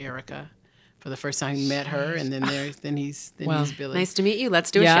with Erica for the first time he met her, and then he's Billy. Nice to meet you.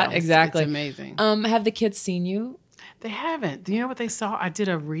 Let's do a show. Yeah, exactly. It's amazing. Have the kids seen you? They haven't. Do you know what they saw? I did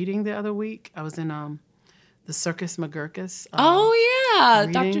a reading the other week. I was in the Circus McGurkus.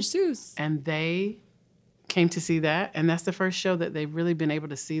 Dr. Reading, Seuss. and they came to see that, and that's the first show that they've really been able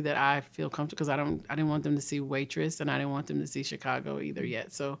to see that I feel comfortable, because I didn't want them to see Waitress, and I didn't want them to see Chicago either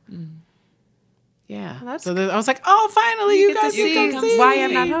yet. So yeah, well, so I was like, oh, finally you guys can see Why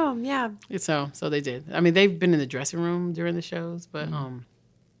I'm Not Home. Yeah. So they did. I mean, they've been in the dressing room during the shows, but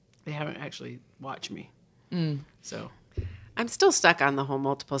they haven't actually watched me. So I'm still stuck on the whole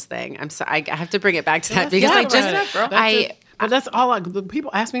multiples thing. I'm sorry. I have to bring it back to that because but that's all.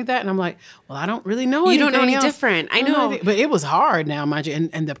 People ask me that, and I'm like, well, I don't really know. You don't know any else. different. I know, but it was hard. Now, mind you,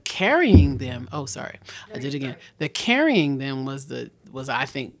 and the carrying them. Oh, sorry, I did it again. The carrying them was I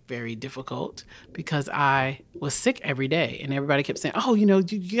think very difficult, because I was sick every day, and everybody kept saying, oh, you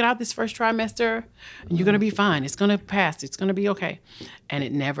get out this first trimester, and you're gonna be fine. It's gonna pass. It's gonna be okay. And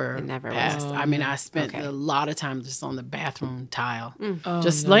it never passed. I mean, I spent a lot of time just on the bathroom tile,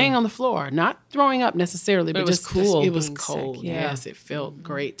 just laying on the floor, not throwing up necessarily, but it was just cool. It was cold. Sick, yeah. Yes, it felt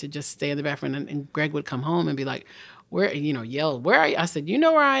great to just stay in the bathroom, and Greg would come home and be like, where, yell, where are you? I said, you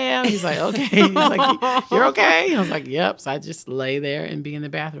know where I am? He's like, okay. He's like, you're okay? I was like, yep. So I just lay there and be in the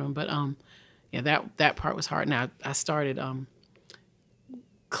bathroom. But that part was hard. Now I started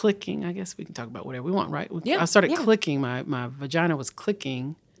clicking. I guess we can talk about whatever we want, right? Yeah. I started clicking. My vagina was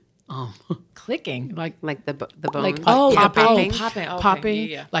clicking. Clicking? Like the bone? Like, popping. Popping.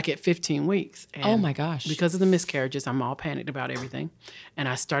 Yeah. Like at 15 weeks. And oh my gosh. Because of the miscarriages, I'm all panicked about everything. And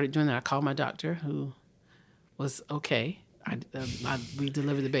I started doing that. I called my doctor, who was okay. We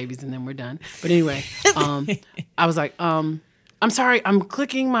delivered the babies and then we're done. But anyway, I was like, I'm sorry, I'm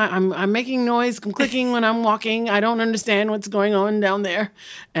clicking I'm making noise. I'm clicking when I'm walking. I don't understand what's going on down there.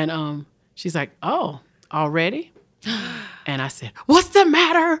 And she's like, oh, already? And I said, what's the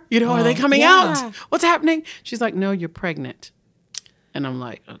matter? Are they coming out? What's happening? She's like, no, you're pregnant. And I'm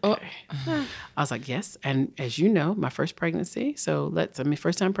like, okay. I was like, yes. And as you know, my first pregnancy. So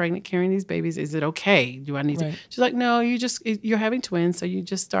first time pregnant, carrying these babies. Is it okay? Do I need to? She's like, no, you're having twins. So you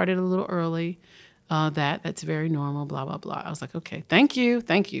just started a little early. That's very normal, blah, blah, blah. I was like, okay, thank you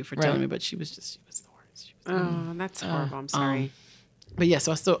for telling me. But she was the worst. Oh, that's horrible. I'm sorry. But yeah,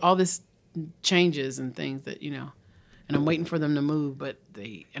 so I saw all this changes and things that, and I'm waiting for them to move, but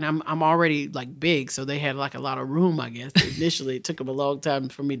I'm already like big, so they had like a lot of room, I guess. Initially, it took them a long time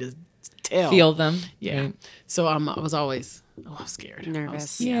for me to feel them. Yeah. Right. So I was always scared,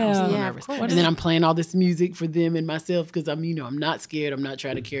 nervous. I was nervous. And then I'm playing all this music for them and myself, because I'm not scared. I'm not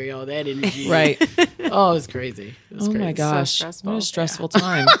trying to carry all that energy. Right. Oh, it's crazy. My gosh, so what a stressful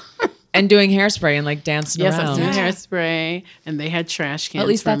time. And doing hairspray and like dancing around. Yes, I was doing hairspray, and they had trash cans. At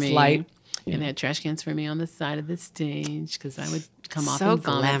least for that's me. light. And they had trash cans for me on the side of the stage, because I would come off so and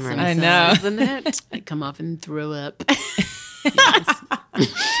vomit. Glamorous, I know, isn't it? I'd come off and throw up.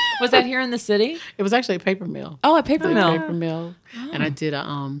 Was that here in the city? It was actually a paper mill. Oh, a paper mill. Paper mill. Oh. And I did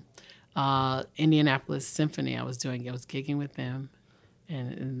a Indianapolis Symphony. I was gigging with them.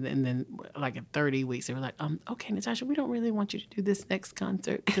 And then like at 30 weeks, they were like, okay, Natasha, we don't really want you to do this next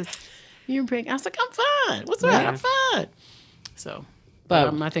concert because you're pregnant. I was like, I'm fine. What's wrong? I'm fine. So...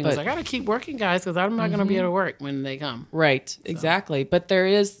 But my thing was, I got to keep working, guys, because I'm not going to be able to work when they come. Right, so. Exactly. But there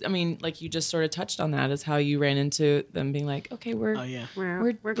is, like you just sort of touched on that, is how you ran into them being like, okay, we're good. We're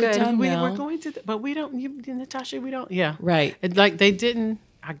going to, but we don't, Natasha, we don't. Yeah. Right. It's like they didn't,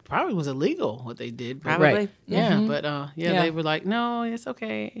 probably was illegal what they did. Probably. Right. Yeah. But they were like, no, it's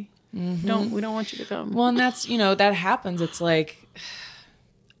okay. We don't want you to come. Well, and that's, that happens. It's like...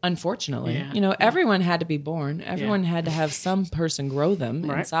 Unfortunately, everyone had to be born. Everyone had to have some person grow them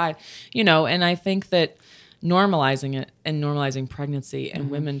inside, and I think that normalizing it and normalizing pregnancy and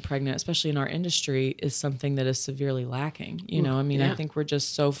women pregnant, especially in our industry, is something that is severely lacking. I think we're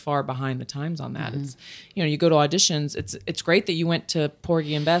just so far behind the times on that. It's, you go to auditions. It's great that you went to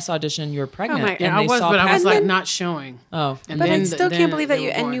Porgy and Bess audition. You were pregnant. I was like not showing. Oh, and but I still can't believe that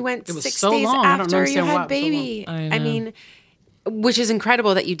you went 6 days after you had baby. I mean. Which is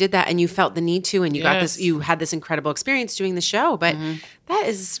incredible that you did that and you felt the need to, and you got this, you had this incredible experience doing the show, but that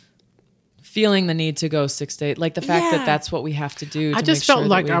is feeling the need to go 6 days, like the fact that that's what we have to do. I just felt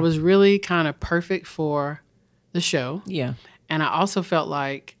like I was really kind of perfect for the show. Yeah. And I also felt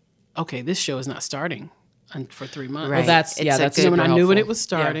like, okay, this show is not starting for 3 months. Well, that's It's So when I knew when it helpful. was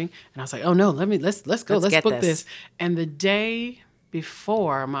starting, and I was like, oh no, let's go, let's get book this. this. And the day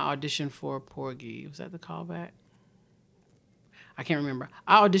before my audition for Porgy, was that the callback? I can't remember.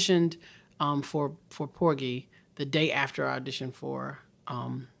 I auditioned for Porgy the day after I auditioned for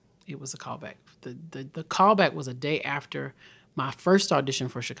it was a callback. The callback was a day after my first audition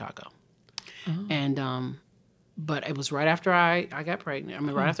for Chicago. Oh. And but it was right after I got pregnant. I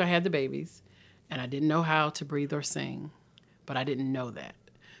mean, right after I had the babies, and I didn't know how to breathe or sing, but I didn't know that.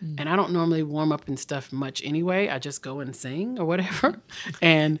 And I don't normally warm up and stuff much anyway. I just go and sing or whatever.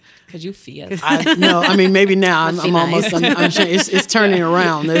 And Could you feel? I mean, maybe now I'm almost, I'm sure it's turning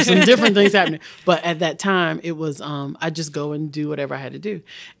around. There's some different things happening. But at that time, it was, I just go and do whatever I had to do.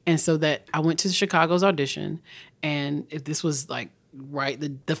 And so that I went to Chicago's audition, and this was like, right,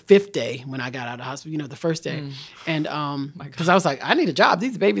 the fifth day when I got out of the hospital, the first day. And because I was like, I need a job.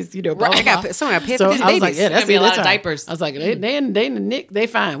 These babies, blah, blah, I got blah. someone got paid So for these I was babies. like, yeah, that's Gonna be a lot of time. diapers. I was like, they in the Nick, they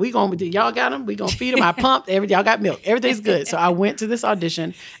fine. Y'all got them. We gonna feed them. I pumped y'all got milk. Everything's good. So I went to this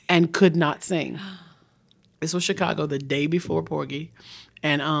audition and could not sing. This was Chicago the day before Porgy,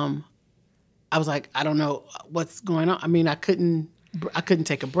 and I was like, I don't know what's going on. I mean, I couldn't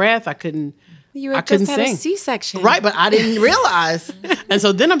take a breath. I couldn't just had sing. a C-section. Right, but I didn't realize. And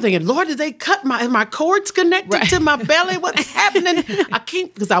so then I'm thinking, Lord, did they cut my cords connected to my belly? What's happening? I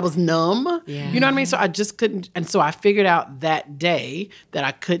can't, because I was numb. Yeah. You know what I mean? So I just couldn't. And so I figured out that day that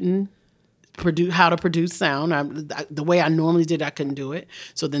I couldn't how to produce sound. The way I normally did, I couldn't do it.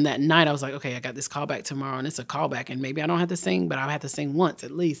 So then that night I was like, okay, I got this callback tomorrow, and it's a callback, and maybe I don't have to sing, but I have to sing once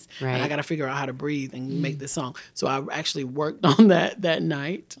at least. Right. And I got to figure out how to breathe and make this song. So I actually worked on that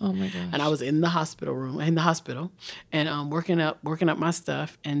night. Oh my gosh. And I was in the hospital, and working up my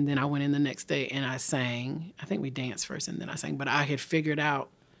stuff. And then I went in the next day and I sang. I think we danced first and then I sang, but I had figured out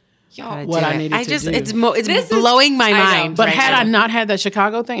what I needed to do. It's blowing my mind. But right had now. I not had that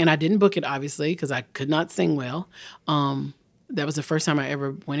Chicago thing, and I didn't book it obviously because I could not sing well. That was the first time I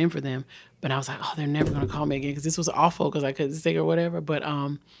ever went in for them. But I was like, oh, they're never going to call me again because this was awful because I couldn't sing or whatever. But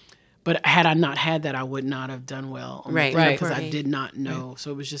had I not had that, I would not have done well. Right. Because I did not know. So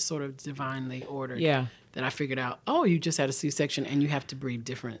it was just sort of divinely ordered. Yeah. That I figured out, you just had a C-section and you have to breathe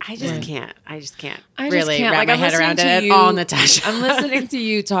different. I just can't I really just can't. wrap my I'm head around it listening at to you- all, Natasha. I'm listening to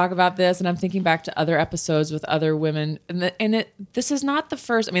you talk about this, and I'm thinking back to other episodes with other women, and this is not the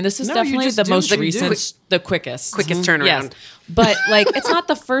first. I mean, this is No, you definitely just the do most what you recent, the quickest turnaround. Yes, but like it's not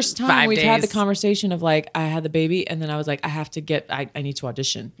the first time 5 we've had the days. conversation of like I had the baby, and then I was like I need to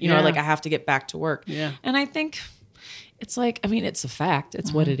audition. You know, Yeah. like I have to get back to work. Yeah. And I think it's like it's a fact.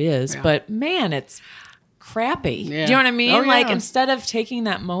 It's what it is. Yeah. But man, it's crappy. Yeah. Do you know what I mean? Oh, Like yeah. instead of taking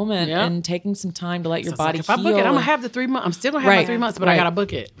that moment Yeah. and taking some time to let your So it's like, body if I heal. book it, I'm and- gonna have the 3 months. I'm still gonna have my 3 months, but I Right. gotta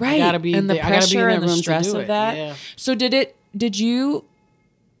book it. Right. I gotta be and the I gotta be in pressure that and the room to stress do of it. that. Yeah. So did you,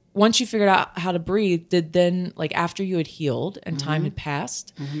 once you figured out how to breathe, did then like after you had healed and Mm-hmm. time had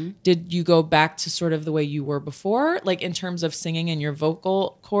passed, did you go back to sort of the way you were before, like in terms of singing and your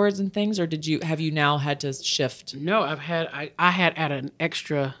vocal cords and things, or have you now had to shift? No, I had at an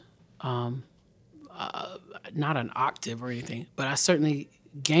extra, not an octave or anything, but I certainly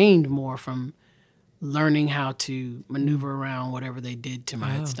gained more from learning how to maneuver around whatever they did to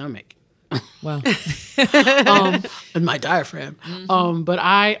my stomach. Wow. And my diaphragm. But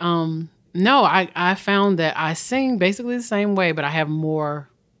I found that I sing basically the same way, but I have more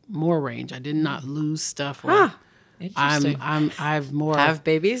range. I did not lose stuff. Or Interesting. I've more Have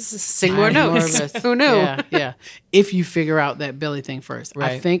babies, sing I more have notes. of a- Who knew? Yeah. If you figure out that belly thing first. I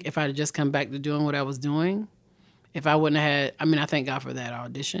Right. think if I had just come back to doing what I was doing, if I wouldn't have had, I thank God for that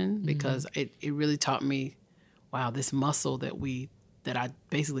audition because it really taught me, wow, this muscle that I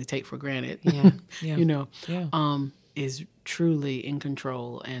basically take for granted, Yeah. is truly in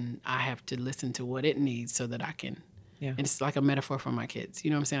control, and I have to listen to what it needs so that I can. Yeah. And it's like a metaphor for my kids. You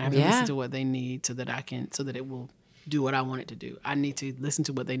know what I'm saying? I have to listen to what they need so that it will do what I want it to do. I need to listen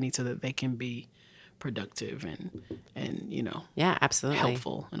to what they need so that they can be productive and Yeah, absolutely.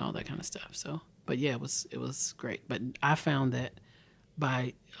 helpful and all that kind of stuff. So, but yeah, it was great. But I found that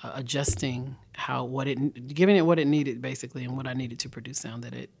by adjusting giving it what it needed basically and what I needed to produce sound,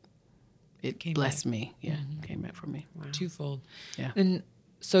 that it blessed me. Yeah, came back for me. Twofold. Yeah. And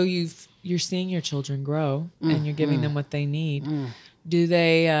so you're seeing your children grow and you're giving them what they need. Do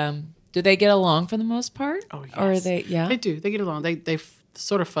they get along for the most part? Oh, yes. Or are they, yeah? They do. They get along. They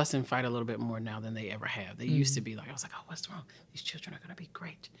sort of fuss and fight a little bit more now than they ever have. They used to be like, I was like, oh, what's wrong? These children are going to be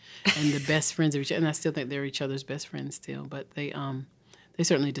great. And the best friends of each other. And I still think they're each other's best friends still. But they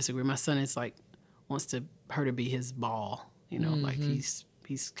certainly disagree. My son is like, wants her to be his ball. Like he's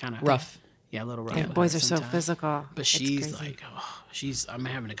kind of Rough. Yeah, a little rough. Yeah, with boys her are so sometimes. physical. But It's she's crazy. like, I'm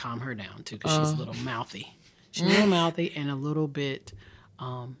having to calm her down too because she's a little mouthy. She's a little mouthy and a little bit.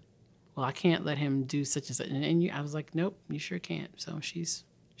 Well, I can't let him do such and such. And I was like, nope, you sure can't. So she's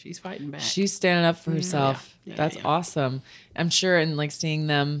fighting back. She's standing up for herself. Yeah, That's yeah. awesome. I'm sure, and like seeing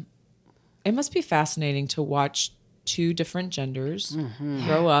them, it must be fascinating to watch two different genders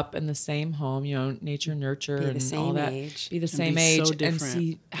grow up in the same home. You know, nature, nurture, Be the and same all that. age. Be the And same be age so and different.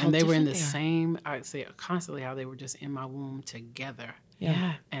 see how and they were in different the they are. same. I'd say constantly how they were just in my womb together.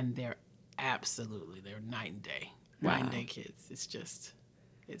 Yeah. And they're night and day. Wow. Night and day kids. It's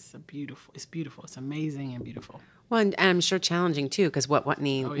beautiful. It's amazing and beautiful. Well, and I'm sure challenging too, because what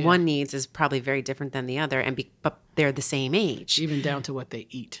one needs is probably very different than the other, but they're the same age. Even down to what they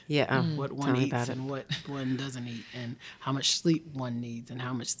eat. Yeah. What Tell one me eats about it. and what one doesn't eat, and how much sleep one needs, and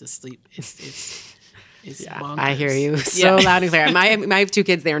how much the sleep is. It's bonkers. I hear you so loud and clear. I have two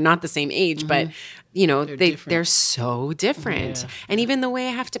kids. They are not the same age, but you know they're so different. Yeah. And even the way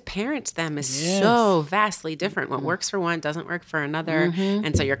I have to parent them is so vastly different. What works for one doesn't work for another,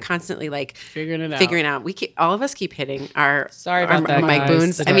 and so you're constantly like figuring it out. All of us keep hitting our about that, mic guys.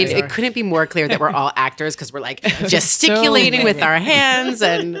 boons. I mean, Sorry. it couldn't be more clear that we're all actors because we're like gesticulating with our hands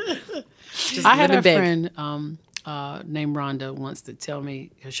and just I had a living big. friend named Rhonda once to tell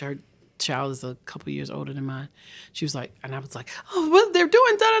me, because her child is a couple years older than mine. She was like, and I was like, oh, what they're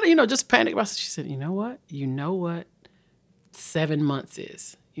doing, just panic about it. She said, you know what 7 months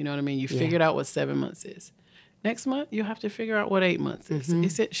is. You know what I mean? You figured out what 7 months is. Next month, you'll have to figure out what 8 months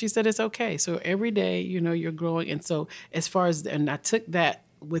is. She said it's okay. So every day, you're growing. And so as far as, and I took that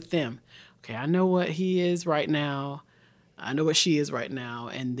with them. Okay, I know what he is right now. I know what she is right now,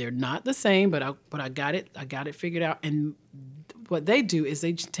 and they're not the same, but I got it. I got it figured out. And what they do is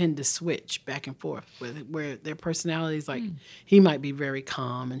they just tend to switch back and forth, where their personalities, like he might be very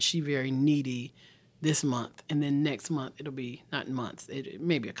calm and she very needy this month, and then next month it'll be not months,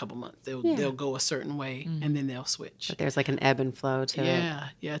 maybe a couple months. They'll go a certain way, and then they'll switch. But there's like an ebb and flow to it.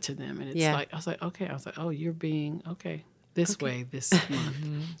 Yeah, to them, and it's like I was like, okay, oh, you're being okay. This way, this month.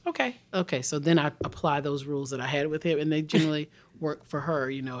 Okay. So then I apply those rules that I had with him, and they generally work for her,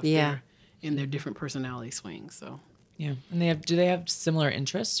 if they're in their different personality swings. So Yeah. And do they have similar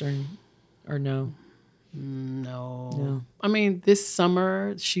interests or no? no. I mean, this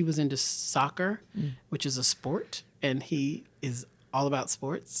summer she was into soccer, which is a sport, and he is all about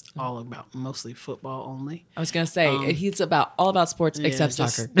sports, all about mostly football only. I was gonna say he's all about sports except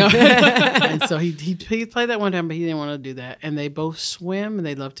soccer. No. And so he played that one time, but he didn't want to do that. And they both swim, and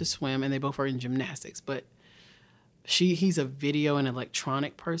they love to swim, and they both are in gymnastics. But he's a video and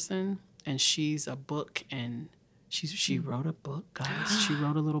electronic person, and she's a book, and she wrote a book, guys. She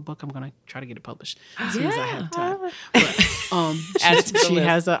wrote a little book. I'm gonna try to get it published as soon as I have time. But she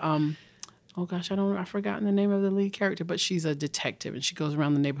has a oh gosh, I've forgotten the name of the lead character, but she's a detective, and she goes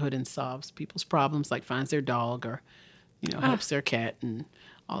around the neighborhood and solves people's problems, like finds their dog or, helps their cat and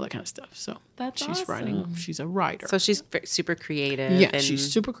all that kind of stuff. So That's she's writing. awesome. She's a writer. So she's super creative. Yeah, and she's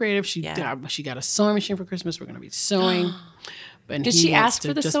super creative. She got a sewing machine for Christmas. We're going to be sewing. And Did he she wants ask to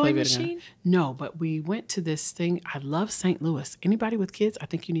for the just sewing play video machine? game. No, but we went to this thing. I love St. Louis. Anybody with kids, I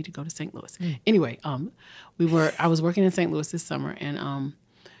think you need to go to St. Louis. Anyway, I was working in St. Louis this summer, and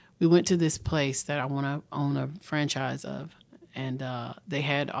we went to this place that I want to own a franchise of, and they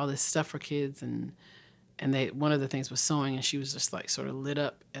had all this stuff for kids, and one of the things was sewing, and she was just like sort of lit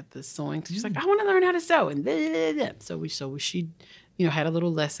up at the sewing. She's like, I want to learn how to sew, and blah, blah, blah. So she had a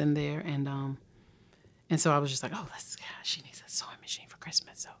little lesson there, and so I was just like, she needs a sewing machine for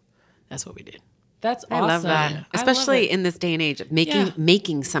Christmas, so that's what we did. That's I awesome. love that, I especially love it. in this day and age.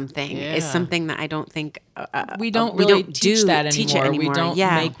 Making something is something that I don't think we don't really teach that anymore. We don't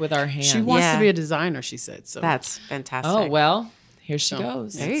Yeah. make with our hands. She wants to be a designer, she said. So That's fantastic. Oh well, here she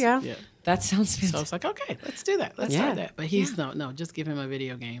goes. There you go. Yeah. That sounds So I fantastic. was like, okay, let's do that. Let's try that. But he's no, just give him a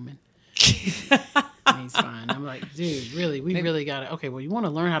video game and he's fine. I'm like, dude, really, we really got to. Okay, well, you want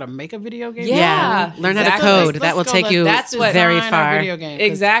to learn how to make a video game? Yeah. Learn how to Exactly. code. Let's That will go. take you Let's very design our far. video game, 'cause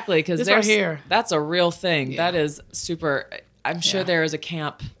Exactly, because this right here. that's a real thing. That is super. I'm sure there is a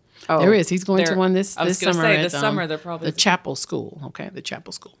camp. There is. He's going to There- one this I was gonna summer. say, this summer there probably the is. Chapel School. Okay, the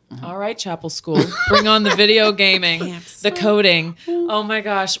Chapel School. All right, Chapel School, bring on the video gaming, the coding. Oh my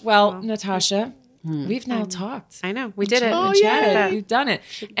gosh! Well, Natasha, we've now talked. I know we did it. Oh, We yeah. chatted. We've done it,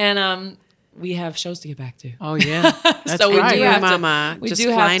 and we have shows to get back to. Oh yeah, that's So we right. do Your have to- mama we just do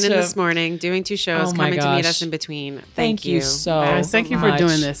have flying in to- this morning, doing 2 shows, Oh, my coming to meet gosh. us in between. Thank you so Guys, thank you for much.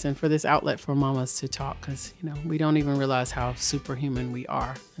 doing this and for this outlet for mamas to talk, because we don't even realize how superhuman we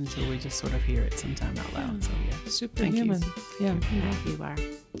are until we just sort of hear it sometime out loud. So yeah, Superhuman. Yeah. You are.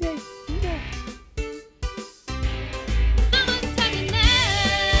 Yay.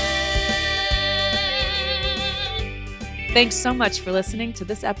 Thanks so much for listening to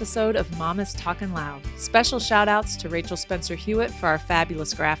this episode of Mama's Talkin' Loud. Special shout outs to Rachel Spencer Hewitt for our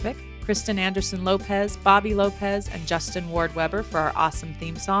fabulous graphic, Kristen Anderson Lopez, Bobby Lopez, and Justin Ward Weber for our awesome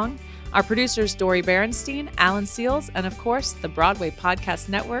theme song, our producers Dori Berenstein, Alan Seals, and of course, the Broadway Podcast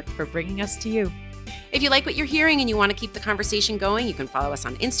Network for bringing us to you. If you like what you're hearing and you want to keep the conversation going, you can follow us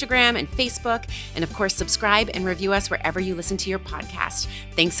on Instagram and Facebook, and of course, subscribe and review us wherever you listen to your podcast.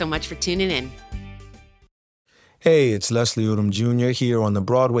 Thanks so much for tuning in. Hey, it's Leslie Odom Jr. here on the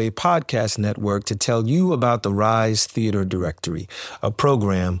Broadway Podcast Network to tell you about the Rise Theater Directory, a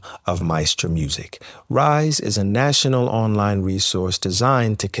program of Maestro Music. Rise is a national online resource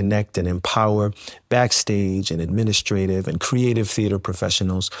designed to connect and empower backstage and administrative and creative theater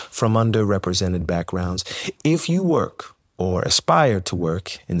professionals from underrepresented backgrounds. If you work or aspire to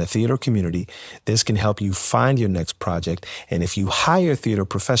work in the theater community, this can help you find your next project. And if you hire theater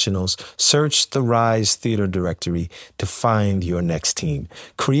professionals, search the Rise Theater Directory to find your next team.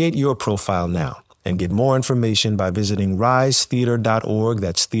 Create your profile now and get more information by visiting risetheater.org.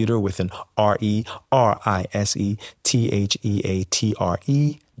 That's theater with an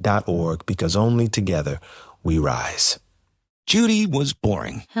RERISETHEATRE.org, because only together we rise. Judy was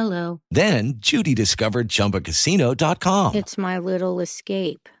boring. Hello. Then Judy discovered ChumbaCasino.com. It's my little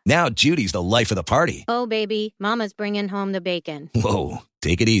escape. Now Judy's the life of the party. Oh, baby, mama's bringing home the bacon. Whoa,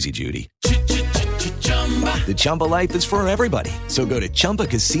 take it easy, Judy. The Chumba life is for everybody. So go to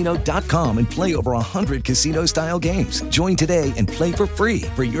ChumbaCasino.com and play over 100 casino-style games. Join today and play for free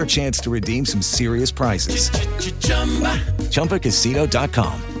for your chance to redeem some serious prizes.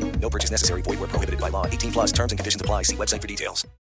 ChumbaCasino.com. No purchase necessary. Void where prohibited by law. 18+ terms and conditions apply. See website for details.